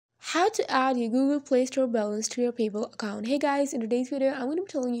How to add your Google Play Store balance to your PayPal account. Hey guys, in today's video, I'm going to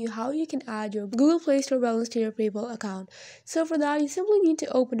be telling you how you can add your Google Play Store balance to your PayPal account. So for that, you simply need to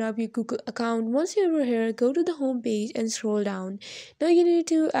open up your Google account. Once you're over here, go to the home page and scroll down. Now you need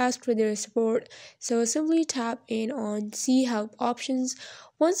to ask for their support. So simply tap in on See Help options.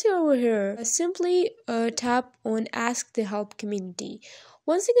 Once you're over here, simply tap on Ask the Help Community.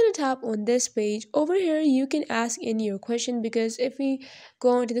 Once you're going to tap on this page, over here you can ask in your question, because if we go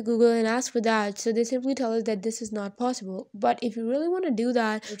onto the Google and ask for that, so they simply tell us that this is not possible. But if you really want to do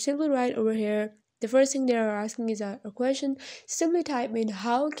that, simply write over here. The first thing they are asking is a question. Simply type in,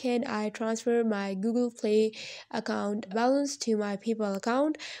 how can I transfer my Google Play account balance to my PayPal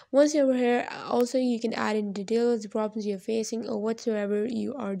account? Once you're over here, also you can add in details, the problems you're facing or whatsoever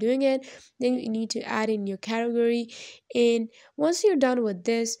you are doing it. Then you need to add in your category. And once you're done with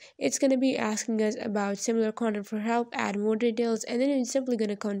this, it's going to be asking us about similar content for help, add more details, and then it's simply going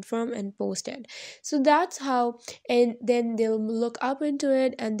to confirm and post it. So that's how, and then they'll look up into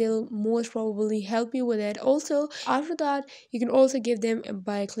it and they'll most probably help you with it. Also, after that, you can also give them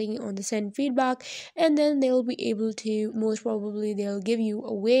by clicking on the send feedback, and then they'll be able to, most probably, they'll give you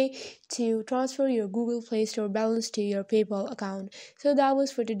a way to transfer your Google Play Store balance to your PayPal account. So that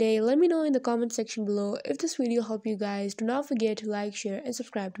was for today. Let me know in the comment section below if this video helped you guys. Do not forget to like, share, and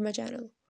subscribe to my channel.